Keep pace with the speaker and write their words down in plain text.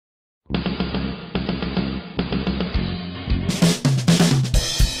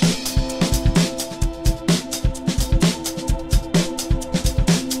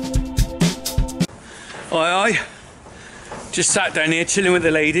Just sat down here chilling with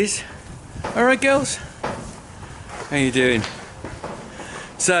the ladies. Alright girls? How you doing?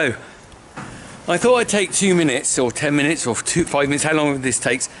 So, I thought I'd take 2 minutes or 10 minutes or 5 minutes, how long this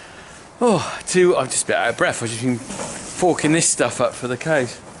takes. I'm just a bit out of breath. I've just been forking this stuff up for the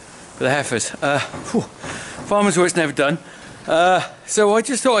cows, for the heifers. Farmer's work's never done. So I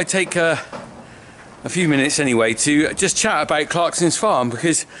just thought I'd take a few minutes anyway to just chat about Clarkson's farm,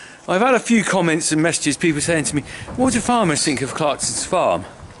 because I've had a few comments and messages, people saying to me, what do farmers think of Clarkson's farm?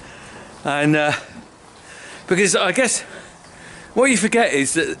 And because I guess what you forget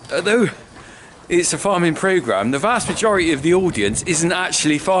is that although it's a farming programme, the vast majority of the audience isn't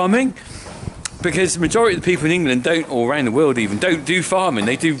actually farming, because the majority of the people in England don't, or around the world even, don't do farming.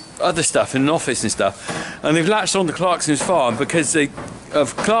 They do other stuff in an office and stuff, and they've latched on to Clarkson's farm because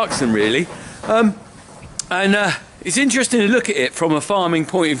of Clarkson, really. It's interesting to look at it from a farming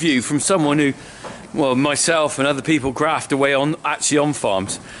point of view, from someone who, well, myself and other people graft away actually on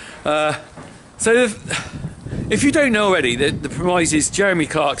farms. If you don't know already, the premise is Jeremy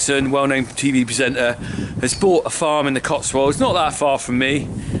Clarkson, well-known TV presenter, has bought a farm in the Cotswolds, not that far from me,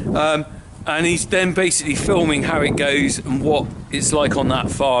 and he's then basically filming how it goes and what it's like on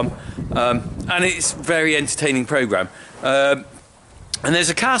that farm, and it's a very entertaining programme. And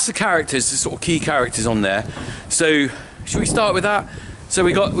there's a cast of characters, the sort of key characters on there. So, should we start with that? So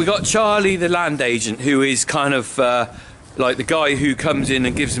we got Charlie, the land agent, who is kind of like the guy who comes in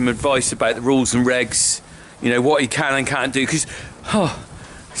and gives them advice about the rules and regs, you know, what he can and can't do. Because,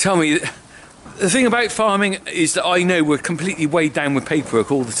 tell me, the thing about farming is that I know we're completely weighed down with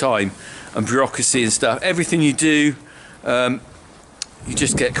paperwork all the time and bureaucracy and stuff. Everything you do, you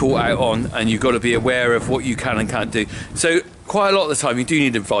just get caught out on, and you've got to be aware of what you can and can't do. So quite a lot of the time you do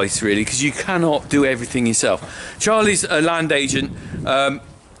need advice, really, because you cannot do everything yourself. Charlie's a land agent.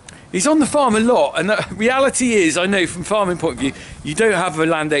 He's on the farm a lot, and the reality is, I know from farming point of view, you don't have a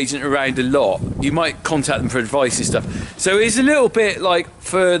land agent around a lot. You might contact them for advice and stuff. So it's a little bit like,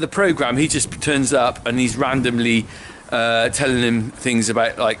 for the programme, he just turns up and he's randomly telling him things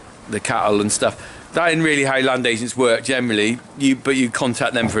about like the cattle and stuff. That isn't really how land agents work generally, but you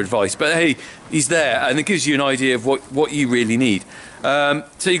contact them for advice. But hey, he's there, and it gives you an idea of what you really need.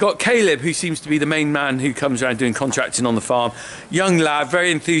 So you've got Caleb, who seems to be the main man who comes around doing contracting on the farm. Young lad,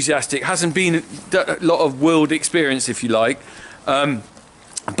 very enthusiastic, hasn't been a lot of world experience, if you like,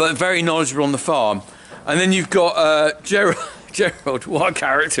 but very knowledgeable on the farm. And then you've got Gerald, what a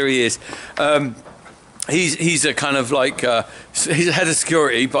character he is. He's a kind of like, he's a head of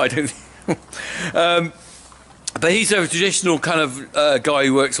security, but I don't think... but he's a traditional kind of guy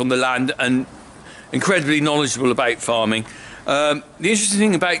who works on the land and incredibly knowledgeable about farming. The interesting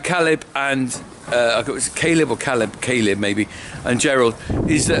thing about Caleb and Caleb maybe, and Gerald,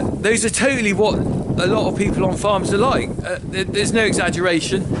 is that those are totally what a lot of people on farms are like. There's no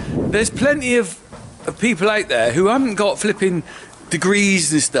exaggeration. There's plenty of people out there who haven't got flipping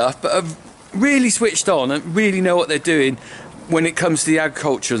degrees and stuff, but are really switched on and really know what they're doing when it comes to the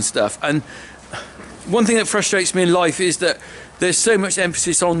agriculture and stuff. And one thing that frustrates me in life is that there's so much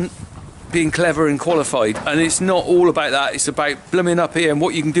emphasis on being clever and qualified, and it's not all about that. It's about blooming up here and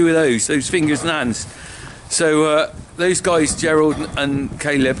what you can do with those fingers and hands. So those guys, Gerald and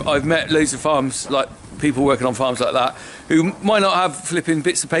Caleb, I've met loads of farms, like people working on farms like that, who might not have flipping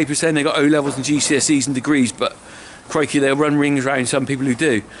bits of paper saying they got O levels and GCSEs and degrees, but crikey, they'll run rings around some people who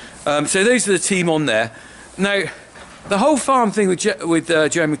do. So those are the team on there. Now, the whole farm thing with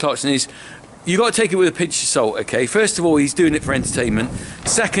Jeremy Clarkson is, you've got to take it with a pinch of salt, okay? First of all, he's doing it for entertainment.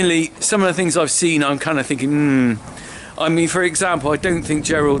 Secondly, some of the things I've seen, I'm kind of thinking, I mean, for example, I don't think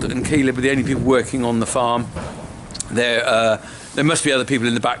Gerald and Caleb are the only people working on the farm. There must be other people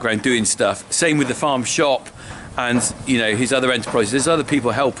in the background doing stuff. Same with the farm shop and, you know, his other enterprises. There's other people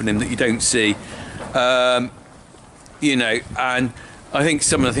helping him that you don't see. You know, and I think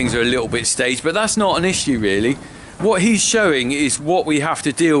some of the things are a little bit staged, but that's not an issue, really. What he's showing is what we have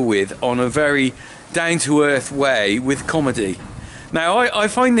to deal with on a very down-to-earth way with comedy. Now, I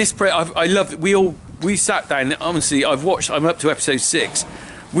find this... I love it. We sat down, honestly, I'm up to episode 6.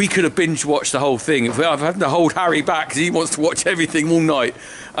 We could have binge-watched the whole thing. I've had to hold Harry back because he wants to watch everything all night.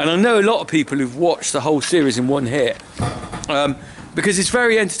 And I know a lot of people who've watched the whole series in one hit, because it's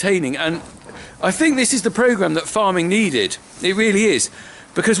very entertaining. And I think this is the programme that farming needed. It really is.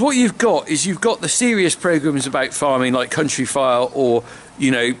 Because what you've got is you've got the serious programmes about farming, like Country File, or, you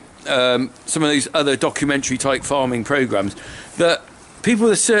know, some of these other documentary type farming programmes that people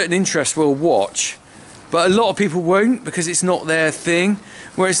with a certain interest will watch, but a lot of people won't because it's not their thing.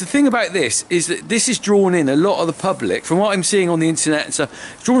 Whereas the thing about this is that this is drawn in a lot of the public, from what I'm seeing on the internet and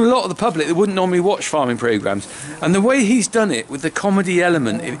stuff, it's drawn a lot of the public that wouldn't normally watch farming programmes. And the way he's done it, with the comedy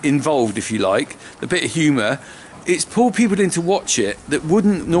element involved, if you like, the bit of humour, it's pulled people in to watch it that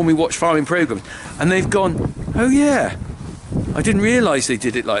wouldn't normally watch farming programmes. And they've gone, oh yeah, I didn't realise they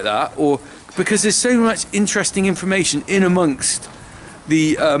did it like that. Or because there's so much interesting information in amongst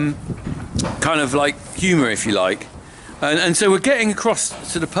the kind of like humour, if you like. And so we're getting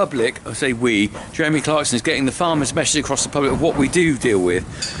across to the public, I say we, Jeremy Clarkson is getting the farmers' message across the public of what we do deal with.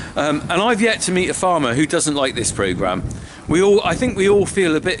 And I've yet to meet a farmer who doesn't like this programme. I think we all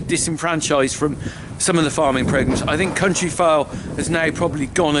feel a bit disenfranchised from some of the farming programmes. I think Countryfile has now probably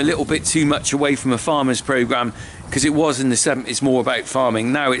gone a little bit too much away from a farmers programme, because it was in the 70s more about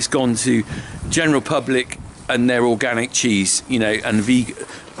farming. Now it's gone to general public and their organic cheese, you know, and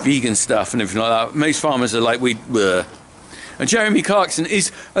vegan stuff and everything like that. Most farmers are like, and Jeremy Clarkson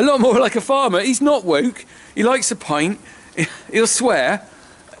is a lot more like a farmer. He's not woke. He likes a pint. He'll swear.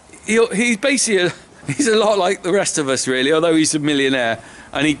 He's basically he's a lot like the rest of us, really, although he's a millionaire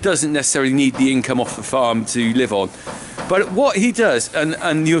and he doesn't necessarily need the income off the farm to live on. But what he does,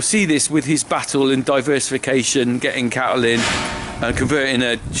 and you'll see this with his battle in diversification, getting cattle in and converting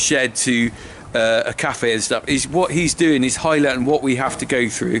a shed to a cafe and stuff, is what he's doing is highlighting what we have to go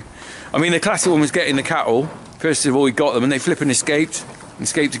through. I mean, the classic one was getting the cattle. First of all, he got them and they flipping escaped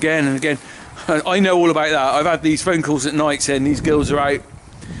again and again. I know all about that. I've had these phone calls at night saying these girls are out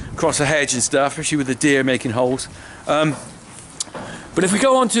across a hedge and stuff, especially with the deer making holes. But if we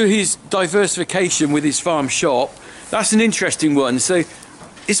go on to his diversification with his farm shop, that's an interesting one. So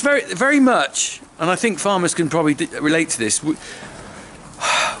it's very much, and I think farmers can probably relate to this,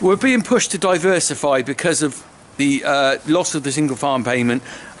 we're being pushed to diversify because of the loss of the single farm payment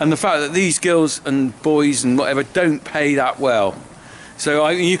and the fact that these girls and boys and whatever don't pay that well. So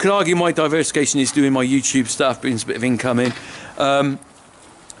you could argue my diversification is doing my YouTube stuff, brings a bit of income in. A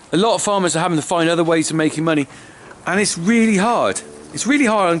lot of farmers are having to find other ways of making money, and it's really hard. It's really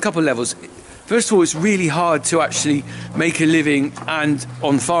hard on a couple of levels. First of all, it's really hard to actually make a living and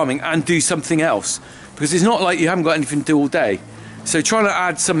on farming and do something else, because it's not like you haven't got anything to do all day. So trying to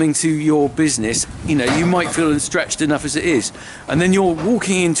add something to your business, you know, you might feel stretched enough as it is, and then you're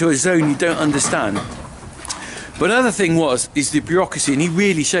walking into a zone you don't understand. But another thing is the bureaucracy, and he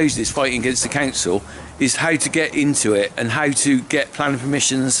really shows this fighting against the council, is how to get into it and how to get planning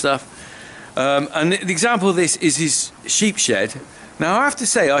permission and stuff. And the example of this is his sheep shed. Now I have to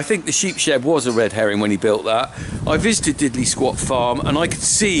say, I think the sheep shed was a red herring when he built that. I visited Diddley Squat Farm and I could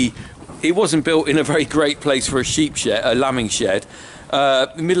see it wasn't built in a very great place for a sheep shed, a lambing shed,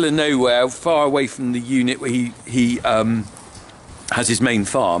 in the middle of nowhere, far away from the unit where he has his main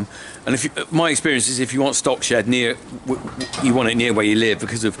farm. And my experience is, if you want stock shed near, you want it near where you live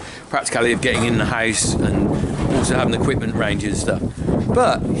because of practicality of getting in the house and also having equipment around you and stuff.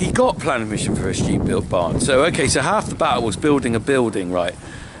 But he got planning permission for a sheep built barn. So okay, so half the battle was building a building, right?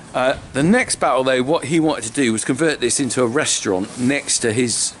 The next battle, though, what he wanted to do was convert this into a restaurant next to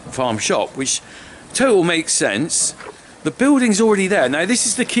his farm shop, which total makes sense. The building's already there. Now, this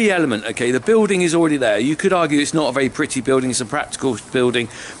is the key element, okay? The building is already there. You could argue it's not a very pretty building, it's a practical building,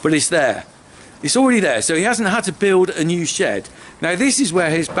 but it's there. It's already there, so he hasn't had to build a new shed. Now, this is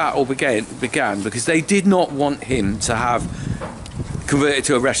where his battle began because they did not want him to have converted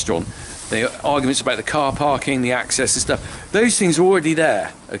to a restaurant. The arguments about the car parking, the access and stuff, those things are already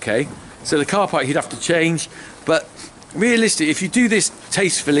there, okay? So the car park he'd have to change, but realistically, if you do this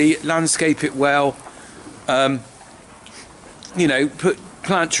tastefully, landscape it well, you know,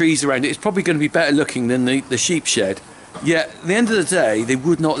 plant trees around it, it's probably going to be better looking than the sheep shed. Yet, at the end of the day, they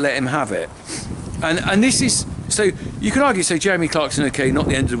would not let him have it. And this is, so you could argue, so Jeremy Clarkson, okay, not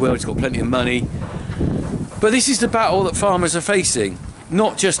the end of the world, he's got plenty of money, but this is the battle that farmers are facing.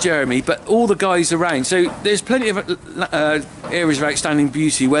 Not just Jeremy, but all the guys around. So there's plenty of areas of outstanding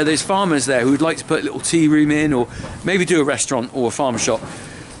beauty where there's farmers there who would like to put a little tea room in, or maybe do a restaurant or a farm shop.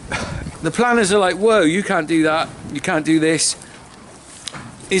 The planners are like, whoa, you can't do that, you can't do this.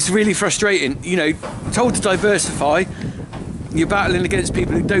 It's really frustrating. You know, told to diversify, you're battling against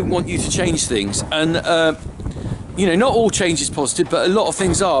people who don't want you to change things. And, you know, not all change is positive, but a lot of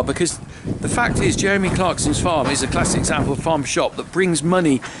things are, because the fact is, Jeremy Clarkson's farm is a classic example of a farm shop that brings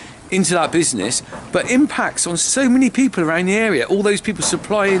money into that business, but impacts on so many people around the area. All those people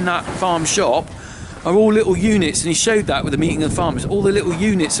supplying that farm shop are all little units, and he showed that with the meeting of the farmers. All the little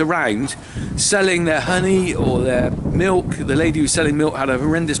units around selling their honey or their milk. The lady who was selling milk had a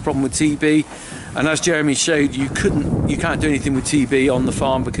horrendous problem with TB. And as Jeremy showed, you can't do anything with TB on the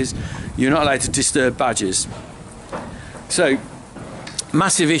farm because you're not allowed to disturb badgers. So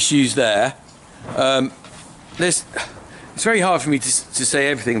massive issues there. It's very hard for me to say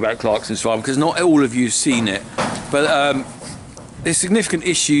everything about Clarkson's farm because not all of you have seen it, but there's significant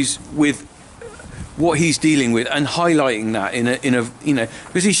issues with what he's dealing with, and highlighting that in a you know,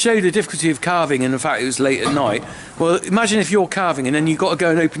 because he showed the difficulty of calving and the fact it was late at night. Well, imagine if you're calving and then you've got to go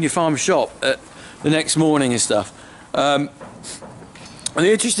and open your farm shop at the next morning and stuff. And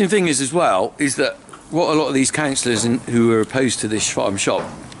the interesting thing is as well is that what a lot of these councillors who are opposed to this farm shop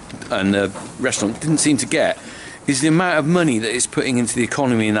and restaurant didn't seem to get is the amount of money that it's putting into the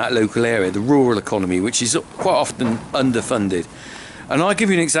economy in that local area, the rural economy, which is quite often underfunded. And I'll give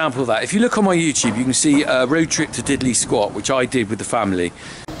you an example of that. If you look on my YouTube, you can see a road trip to Diddley Squat, which I did with the family.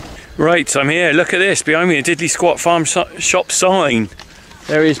 Right, I'm here. Look at this. Behind me, a Diddley Squat farm shop sign.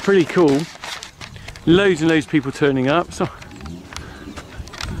 There it is, pretty cool. Loads and loads of people turning up. So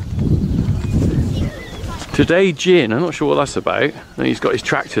Today Gin, I'm not sure what that's about. He's got his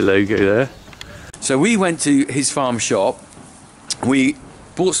tractor logo there. So we went to his farm shop. We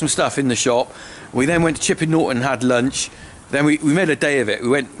bought some stuff in the shop. We then went to Chipping Norton and had lunch. Then we made a day of it. We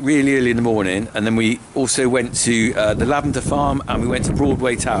went really early in the morning, and then we also went to the Lavender Farm, and we went to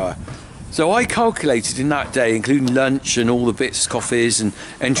Broadway Tower. So I calculated in that day, including lunch and all the bits, coffees and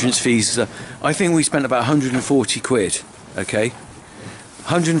entrance fees, I think we spent about 140 quid, okay?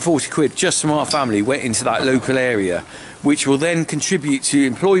 140 quid just from our family went into that local area, which will then contribute to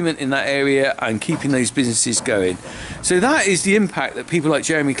employment in that area and keeping those businesses going. So that is the impact that people like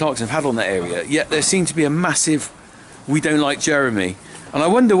Jeremy Clarkson have had on that area, yet there seems to be a massive "we don't like Jeremy." And I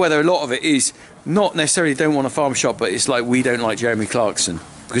wonder whether a lot of it is not necessarily don't want a farm shop, but it's like we don't like Jeremy Clarkson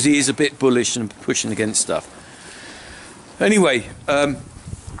because he is a bit bullish and pushing against stuff. Anyway,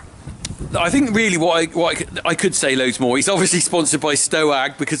 I think really what I could say loads more. He's obviously sponsored by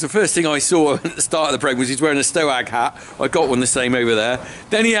Stoag, because the first thing I saw at the start of the programme was he's wearing a Stoag hat. I got one the same over there.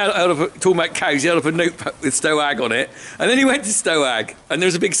 Then he held up, talking about cows, he held up a note with Stoag on it. And then he went to Stoag, and there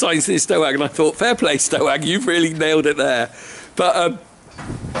was a big sign saying Stoag, and I thought, fair play Stoag, you've really nailed it there. But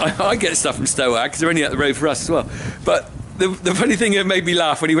I get stuff from Stoag because they're only up the road for us as well. But the funny thing that made me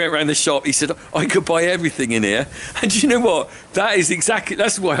laugh when he went around the shop, he said, I could buy everything in here. And you know what? That is exactly,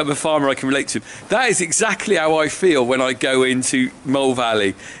 that's why I'm a farmer, I can relate to. That is exactly how I feel when I go into Mole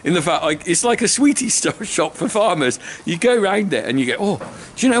Valley. In the fact, it's like a sweetie shop for farmers. You go around it and you go, oh,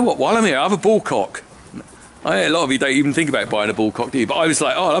 do you know what? While I'm here, I have a bullcock. A lot of you don't even think about buying a bullcock, do you? But I was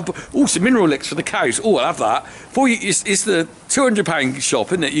like, oh, some mineral licks for the cows. Oh, I'll have that. For you, it's the £200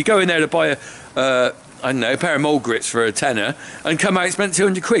 shop, isn't it? You go in there to buy I don't know, a pair of mole grits for a tenner and come out and spend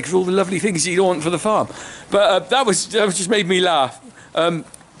 200 quid for all the lovely things you want for the farm. But that was just made me laugh.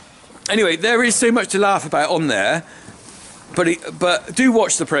 Anyway, there is so much to laugh about on there, but do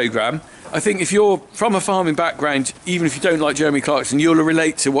watch the programme. I think if you're from a farming background, even if you don't like Jeremy Clarkson, you'll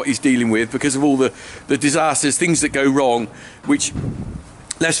relate to what he's dealing with because of all the disasters, things that go wrong, which,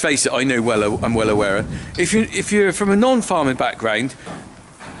 let's face it, I'm well aware of. If you're from a non-farming background,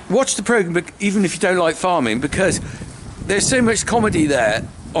 watch the programme, even if you don't like farming, because there's so much comedy there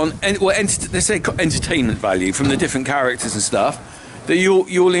on, let's say entertainment value from the different characters and stuff, that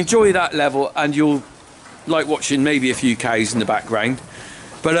you'll enjoy that level, and you'll like watching maybe a few cows in the background.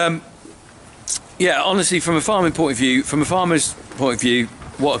 But yeah, honestly, from a farming point of view, from a farmer's point of view,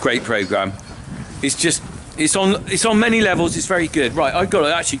 what a great programme. It's on many levels. It's very good. Right, I've got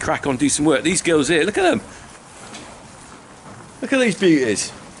to actually crack on, do some work. These girls here, look at them. Look at these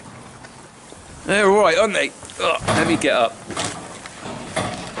beauties. They're all right, aren't they? Oh, let me get up.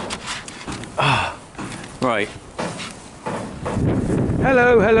 Right.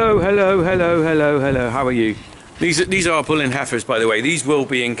 Hello, hello, hello, hello, hello, hello. How are you? These are our bulling heifers, by the way. These will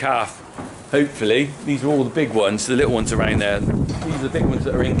be in calf, hopefully. These are all the big ones. The little ones around there. These are the big ones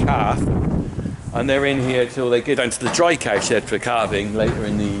that are in calf, and they're in here till they go down to the dry cow shed for calving later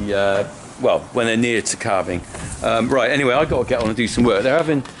in the well, when they're near to calving. Right. Anyway, I've got to get on and do some work. They're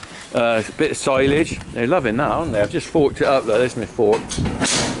having a bit of silage. They're loving that, aren't they? I've just forked it up there. There's my fork.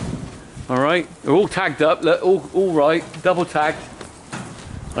 All right. They're all tagged up. Look, all right. Double tagged.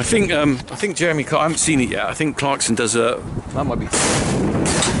 I think Jeremy, I haven't seen it yet. I think Clarkson does that might be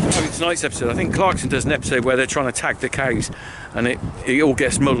tonight's episode. I think Clarkson does an episode where they're trying to tag the cows, and it all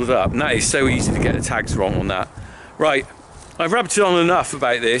gets muddled up, and that is so easy to get the tags wrong on that. Right, I've rabbited on enough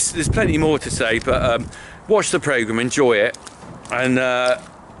about this. There's plenty more to say, but watch the programme, enjoy it, and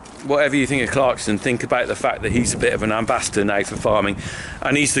whatever you think of Clarkson, think about the fact that he's a bit of an ambassador now for farming,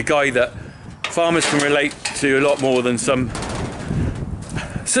 and he's the guy that farmers can relate to a lot more than some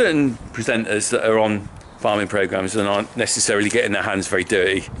certain presenters that are on farming programmes and aren't necessarily getting their hands very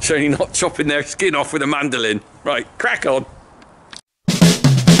dirty, certainly not chopping their skin off with a mandolin. Right, crack on.